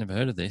 I've never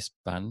heard of this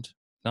band.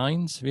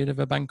 Nines. Have you heard of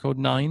a band called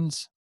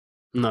Nines?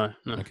 No.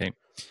 Okay.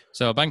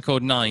 So a band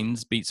called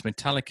Nines beats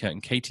Metallica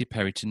and Katy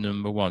Perry to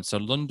number 1. So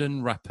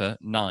London rapper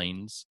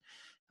Nines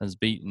has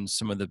beaten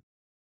some of the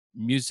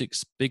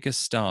music's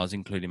biggest stars,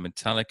 including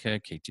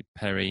Metallica, Katy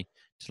Perry,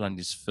 to land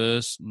his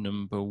first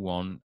number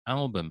 1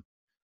 album.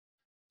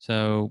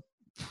 So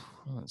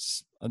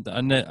just look at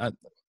the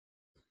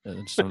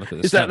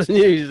is that the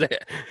news?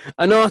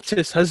 An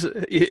artist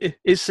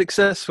is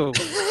successful.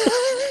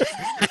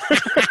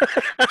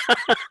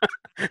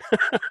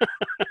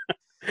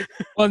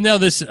 Well, no,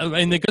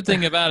 the good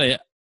thing about it,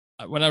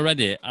 when I read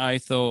it, I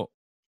thought,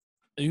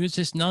 who is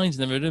this Nines?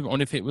 Never heard of it. I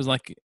wonder if it was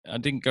like, I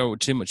didn't go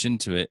too much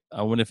into it.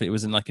 I wonder if it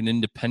was in like an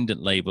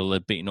independent label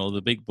that beating all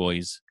the big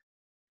boys,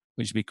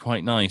 which would be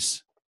quite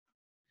nice.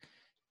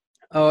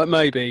 Oh, it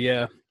may be,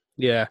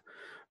 yeah.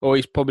 Or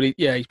he's probably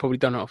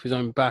done it off his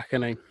own back,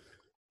 hasn't he?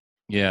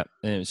 Yeah,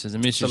 it says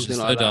Amicius'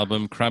 third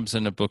album, Crabs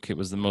in a Book. It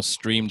was the most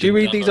streamed. Do you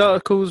read these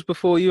articles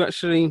before you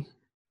actually?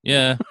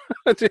 Yeah,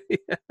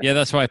 yeah.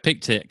 That's why I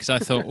picked it because I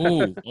thought,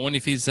 I wonder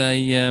if he's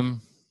an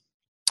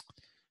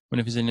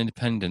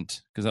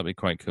independent because that'd be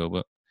quite cool.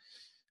 But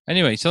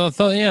anyway, so I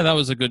thought, yeah, that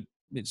was a good.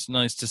 It's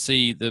nice to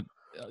see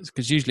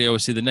because usually I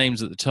always see the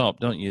names at the top,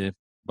 don't you?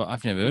 But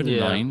I've never heard of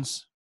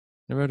Nines.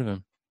 Never heard of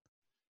him.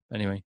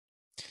 Anyway,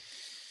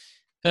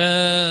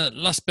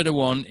 last bit of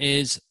one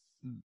is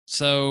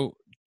so.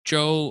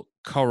 Joel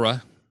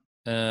Corra,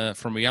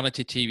 from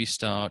reality TV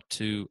star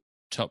to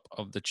top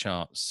of the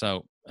charts.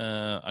 So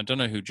I don't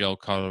know who Joel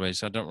Corra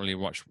is. I don't really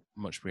watch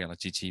much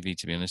reality TV,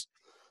 to be honest.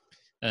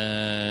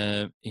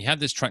 He had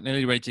this track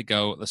nearly ready to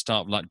go at the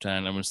start of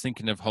lockdown and was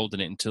thinking of holding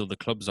it until the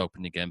clubs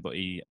opened again, but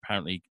he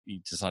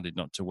decided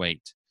not to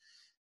wait.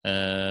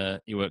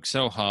 He worked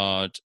so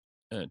hard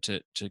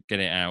to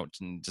get it out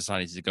and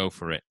decided to go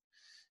for it.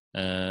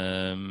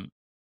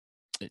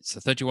 It's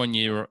a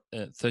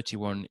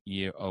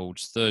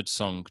 31-year-old's third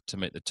song to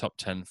make the top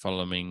 10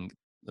 following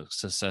the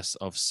success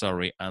of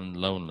Sorry and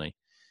Lonely.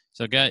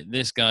 So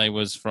this guy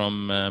was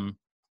from,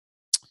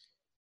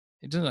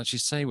 it doesn't actually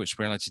say which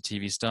reality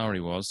TV star he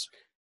was.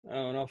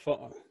 Oh, no,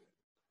 fuck.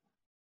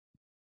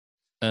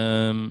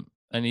 And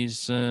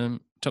he's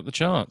topped the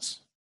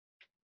charts.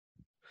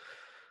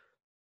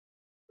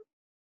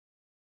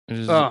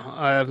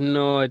 I have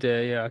no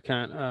idea. Yeah, I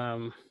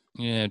can't.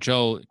 Yeah,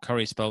 Joel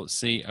Corry, spelled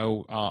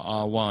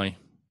Corry.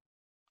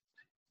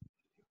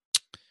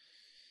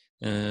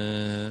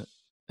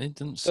 It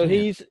doesn't So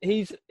say is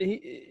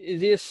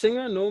he a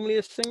singer? Normally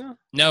a singer?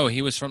 No,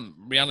 he was from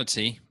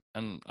Reality,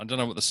 and I don't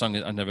know what the song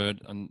is. I've never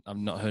heard, and I've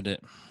not heard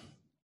it.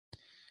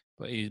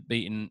 But he's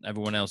beaten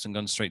everyone else and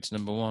gone straight to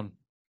number 1 in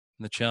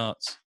the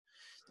charts.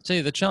 I tell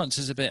you, the charts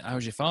is a bit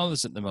How's Your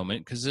Father's at the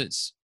moment, because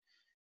it's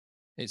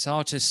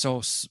artists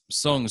or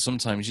songs.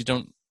 Sometimes you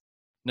don't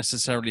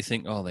necessarily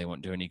think, oh, they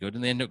won't do any good,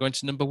 and they end up going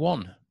to number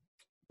 1.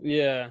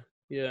 Yeah.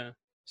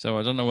 So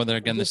I don't know whether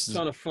I'm just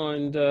trying to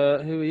find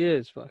who he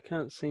is, but I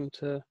can't seem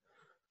to.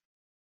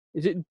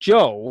 Is it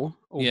Joel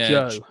or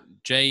Joe?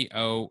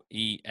 Joel,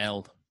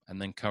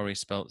 and then Corry,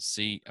 spelled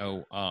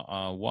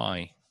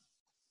Corry.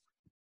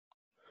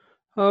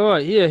 Oh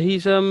right, yeah,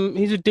 he's a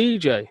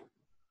DJ.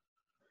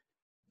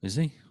 Is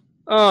he?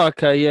 Oh,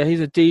 okay, yeah, he's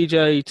a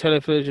DJ,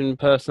 television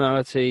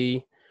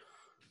personality.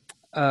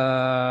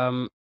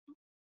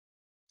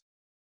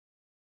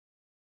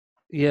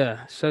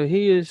 Yeah, so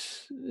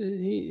he's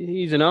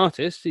an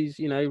artist. He's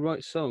he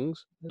writes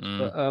songs,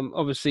 but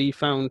obviously he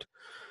found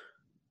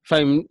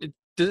fame.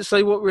 Does it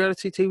say what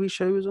reality TV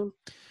show he was on?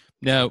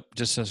 No,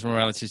 just says from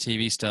reality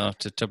TV star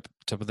to top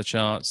of the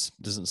charts.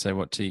 Doesn't say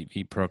what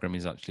TV program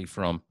he's actually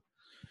from,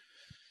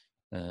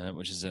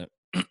 which is a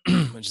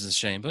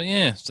shame. But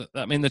yeah, so,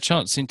 I mean the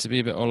charts seem to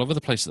be a bit all over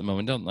the place at the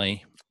moment, don't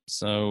they?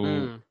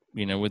 So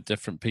with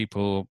different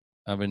people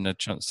having a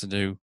chance to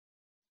do.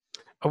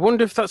 I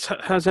wonder if that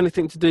has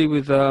anything to do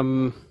with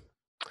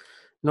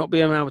not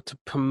being able to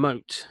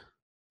promote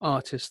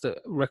artists that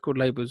record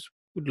labels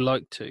would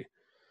like to.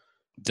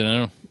 Don't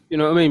know. You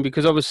know what I mean?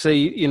 Because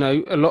obviously,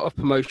 a lot of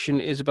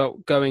promotion is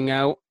about going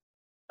out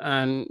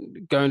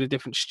and going to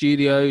different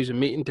studios and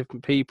meeting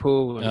different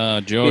people.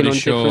 Geordie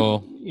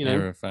Shore.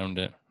 I found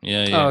it.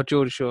 Yeah. Oh,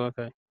 Geordie Shore.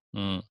 Okay.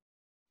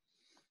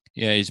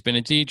 Yeah, he's been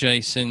a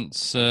DJ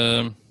since.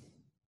 Just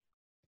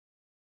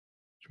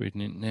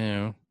reading it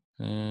now.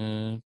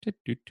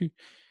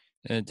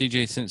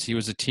 DJ since he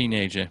was a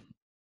teenager.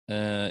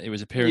 He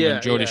was appearing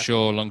on Geordie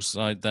Shore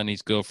alongside then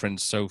his girlfriend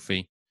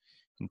Sophie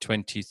in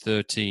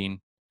 2013.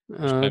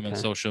 Which came on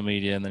social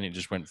media, and then it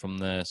just went from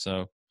there.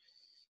 So,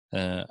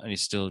 and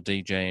he's still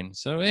DJing.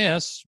 So, yeah,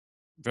 that's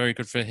very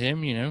good for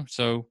him,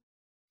 So,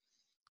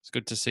 it's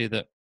good to see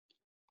that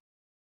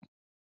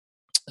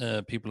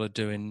people are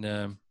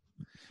doing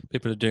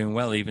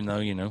well, even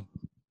though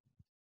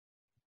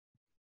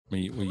where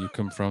you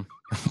come from.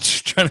 I'm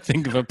just trying to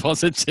think of a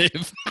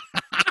positive.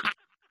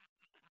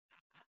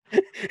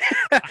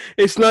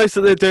 It's nice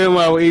that they're doing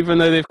well, even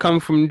though they've come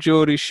from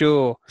Geordie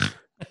Shore.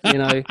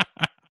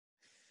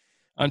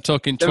 I'm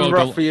talking 12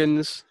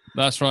 ruffians.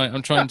 That's right.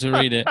 I'm trying to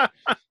read it.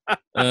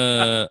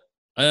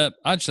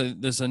 Actually,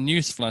 there's a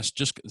news flash.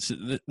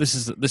 This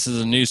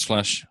is a news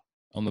flash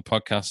on the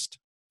podcast.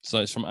 So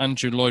it's from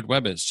Andrew Lloyd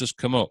Webber. It's just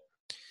come up.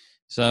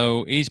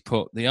 So he's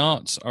put, the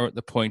arts are at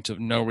the point of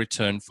no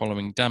return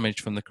following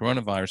damage from the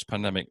coronavirus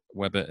pandemic,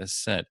 Webber has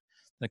said.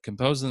 The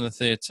composer in the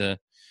theatre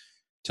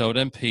told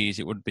MPs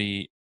it would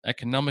be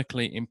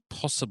economically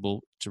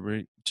impossible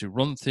to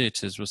run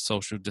theatres with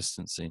social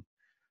distancing.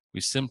 We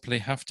simply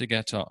have to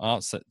get our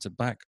art sector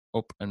back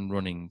up and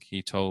running,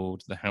 he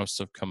told the House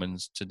of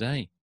Commons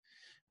today.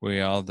 We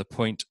are at the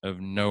point of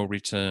no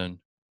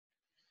return.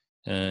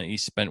 He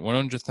spent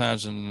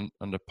 $100,000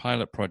 on a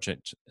pilot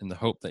project in the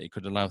hope that he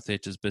could allow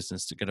theatre's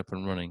business to get up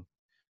and running.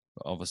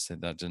 But obviously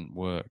that didn't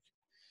work.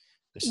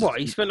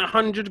 He spent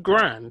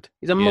 $100,000?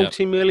 He's a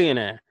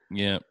multi-millionaire.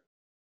 Yeah.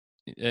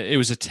 It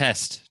was a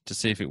test to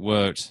see if it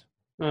worked.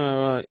 All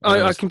right.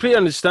 I completely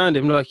understand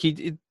him. Like,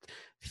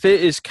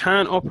 theatres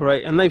can't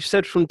operate, and they've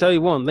said from day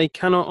one they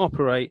cannot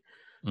operate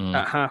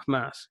at half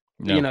mast.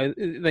 No.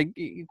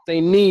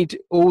 They need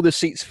all the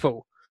seats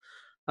full.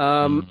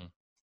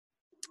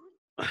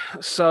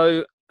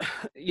 So,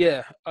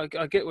 yeah, I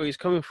get where he's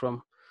coming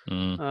from.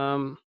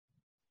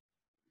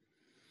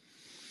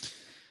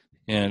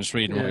 Yeah, just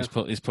reading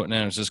what he's put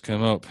now. It's just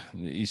come up.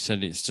 He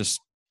said it's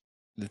just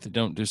if they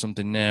don't do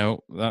something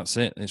now, that's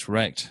it. It's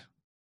wrecked.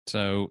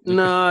 So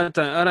I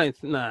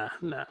don't. Nah.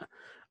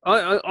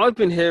 I've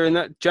been hearing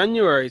that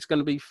January is going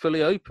to be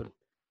fully open.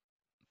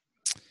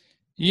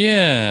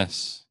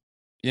 Yes.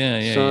 Yeah.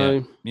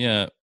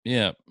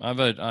 I've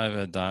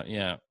heard that.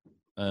 Yeah.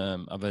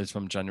 I've heard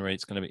from January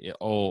it's going to be,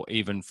 or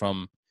even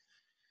from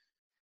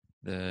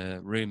the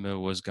rumor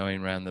was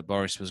going around that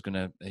Boris was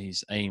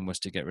his aim was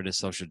to get rid of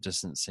social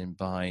distancing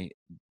by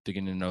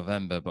beginning of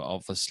November, but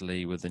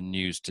obviously with the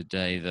news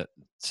today that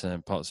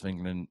parts of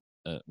England,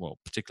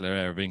 particular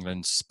area of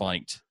England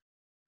spiked.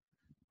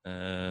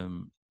 I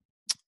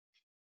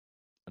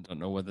don't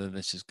know whether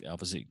this is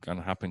obviously going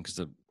to happen because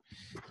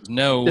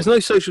there's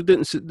no social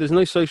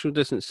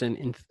distancing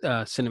in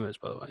cinemas,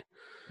 by the way.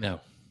 No.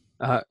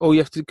 All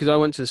you have to, because I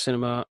went to the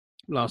cinema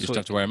last week. You just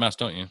have to wear a mask,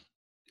 don't you?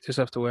 Just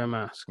have to wear a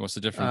mask. What's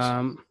the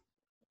difference?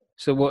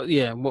 So what?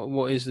 Yeah,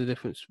 what is the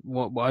difference?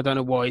 What I don't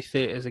know why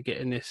theatres are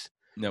getting this.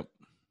 Nope.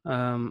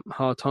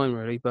 Hard time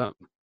really, but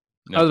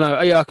I don't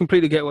know. Yeah, I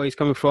completely get where he's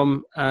coming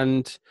from,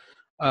 and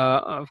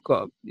I've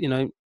got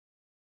a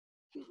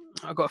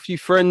few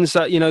friends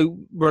that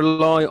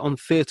rely on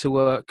theatre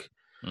work,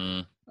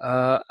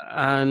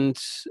 and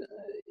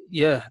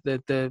yeah,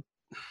 they're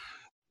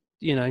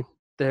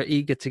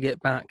eager to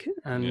get back,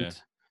 and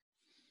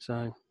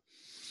so.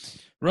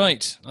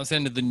 Right, that's the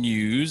end of the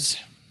news.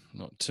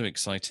 Not too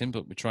exciting,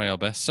 but we try our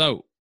best.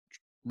 So,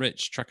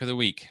 Rich, track of the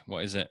week.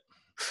 What is it?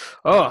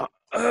 Oh,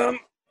 I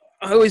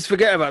always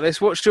forget about this.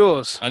 What's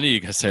yours? I knew you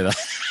were going to say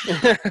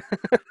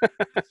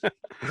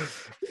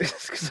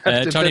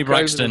that. Toni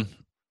Braxton.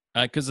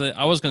 Because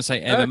I was going to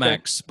say Eva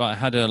Max, but I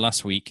had her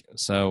last week,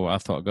 so I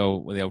thought I'd go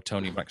with the old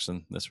Toni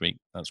Braxton this week.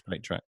 That's a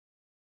great track.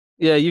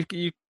 Yeah, you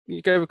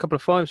gave a couple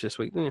of 5s this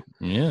week, didn't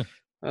you?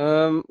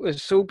 Yeah.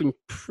 It's all been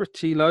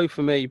pretty low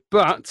for me,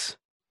 but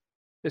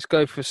let's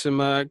go for some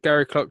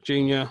Gary Clark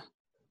Jr.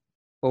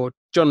 or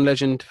John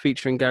Legend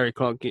featuring Gary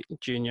Clark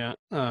Jr.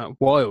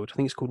 Wild. I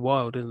think it's called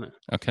Wild, isn't it?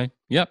 Okay.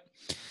 Yep.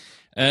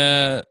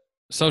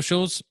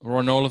 Socials, we're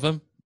on all of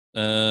them.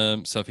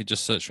 So if you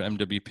just search for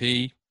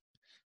MWP,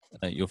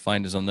 you'll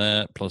find us on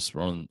there. Plus,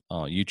 we're on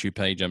our YouTube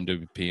page,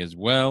 MWP, as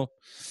well.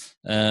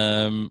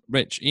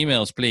 Rich,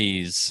 emails,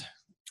 please.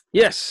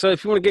 Yes, so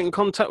if you want to get in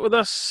contact with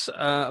us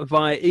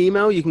via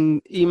email, you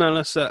can email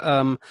us at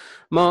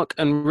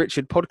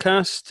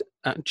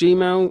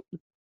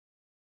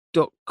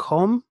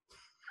markandrichardpodcast@gmail.com.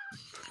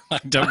 I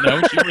don't know.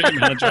 What's your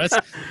email address?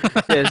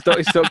 It's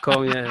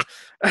 .com,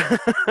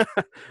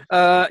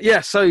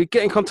 yeah. So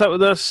get in contact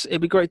with us. It'd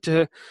be great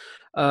to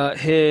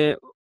hear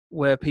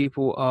where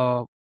people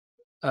are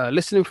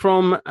listening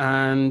from,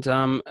 and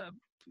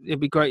it'd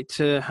be great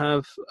to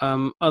have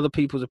other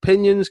people's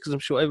opinions, because I'm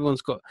sure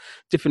everyone's got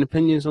different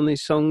opinions on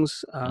these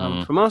songs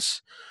from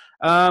us.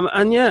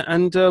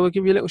 And we'll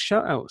give you a little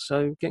shout out.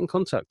 So get in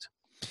contact.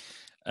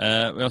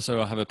 We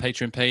also have a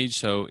Patreon page.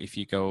 So if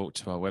you go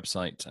to our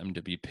website,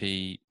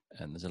 MWP,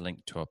 and there's a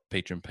link to our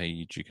Patreon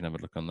page, you can have a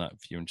look on that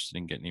if you're interested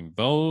in getting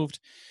involved.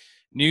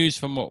 News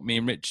from what me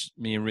and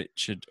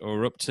Richard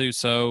are up to.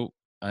 So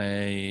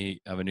I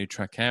have a new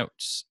track out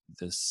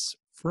this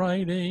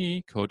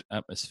Friday called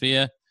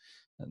Atmosphere.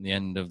 At the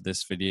end of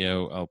this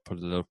video, I'll put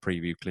a little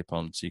preview clip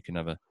on so you can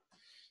have a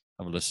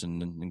listen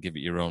and give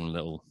it your own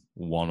little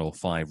 1 or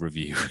 5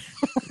 review.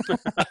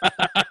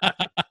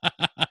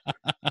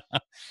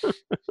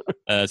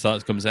 So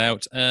that comes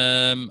out.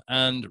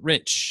 And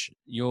Rich,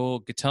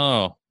 your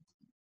guitar.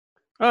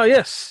 Oh,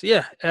 yes.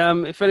 Yeah.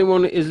 If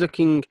anyone is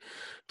looking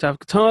to have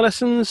guitar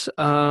lessons,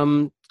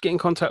 get in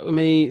contact with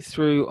me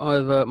through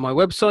either my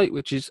website,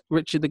 which is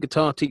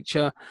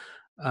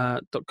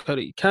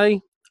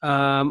richardtheguitarteacher.co.uk,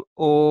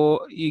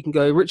 or you can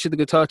go Richard the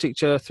Guitar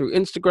Teacher through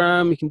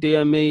Instagram. You can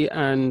DM me,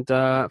 and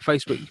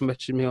Facebook, you can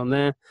message me on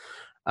there.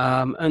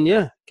 And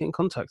yeah, get in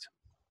contact.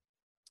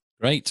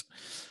 Great.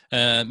 Me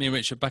and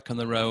Richard back on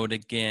the road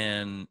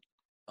again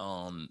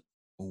on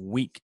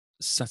week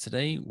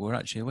Saturday. We're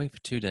actually away for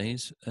 2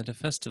 days at a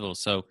festival.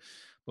 So,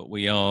 but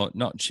we are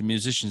not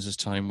musicians this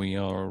time. We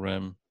are,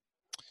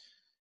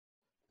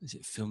 is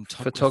it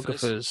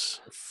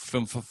photographers?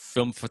 Film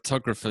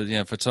photographers.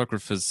 Yeah,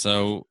 photographers.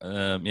 So,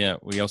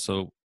 we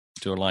also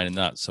do a line in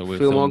that. So we're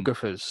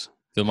filmographers.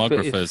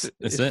 Filmographers.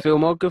 Is it?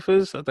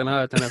 Filmographers? I don't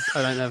know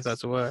if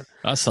that's a word.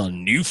 That's a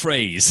new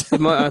phrase.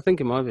 I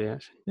think it might be,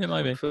 actually. It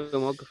might be.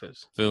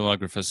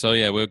 Filmographers. So,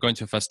 yeah, we're going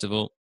to a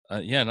festival.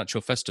 An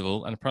actual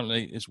festival. And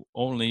apparently it's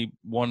only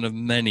one of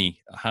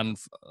many, a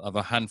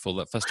handful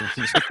that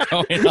festivals are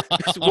going on.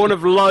 It's one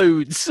of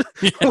loads.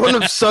 Yeah. One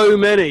of so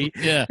many.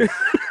 Yeah.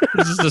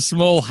 This is a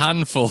small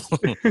handful.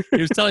 He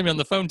was telling me on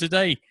the phone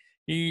today.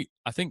 I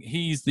think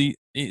it's the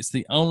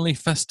only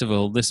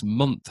festival this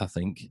month, I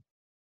think.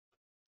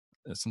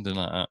 Something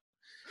like that.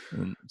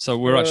 And so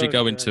we're actually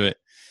going to it.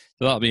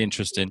 So that'll be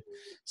interesting.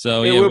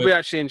 So it will be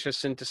actually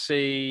interesting to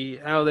see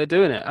how they're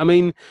doing it. I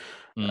mean,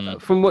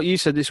 from what you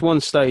said, it's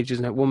one stage,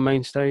 isn't it? One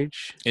main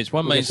stage. It's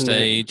one main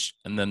stage,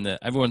 and then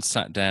everyone's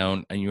sat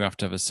down, and you have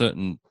to have a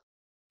certain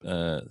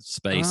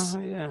space.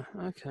 Oh yeah,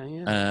 okay,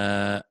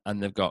 yeah.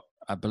 And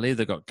I believe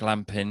they've got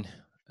glamping,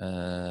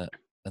 and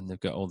they've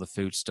got all the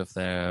food stuff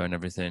there and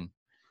everything.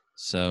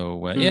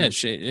 So,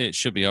 it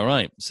should be all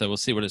right. So we'll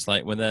see what it's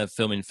like when they're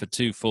filming for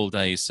 2 full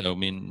days. So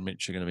me and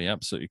Mitch are going to be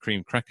absolutely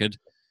cream crackered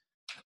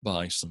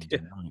by Sunday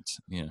night.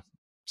 Yeah.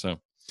 So,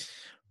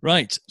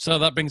 right. So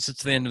that brings us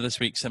to the end of this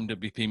week's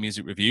MWP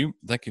Music Review.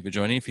 Thank you for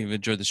joining. If you've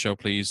enjoyed the show,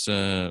 please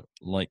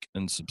like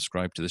and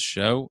subscribe to the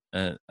show.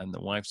 And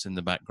the wife's in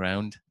the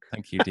background.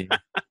 Thank you, dear.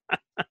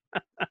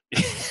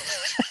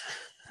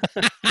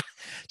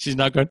 She's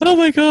not going, oh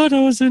my God,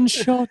 I was in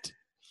shot.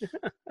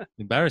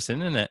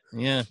 Embarrassing, isn't it?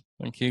 Yeah,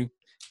 thank you.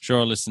 Sure,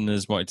 our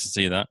listeners wanted to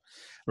see that.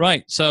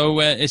 Right, so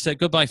it's a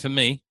goodbye from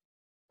me.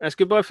 That's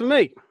goodbye from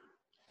me.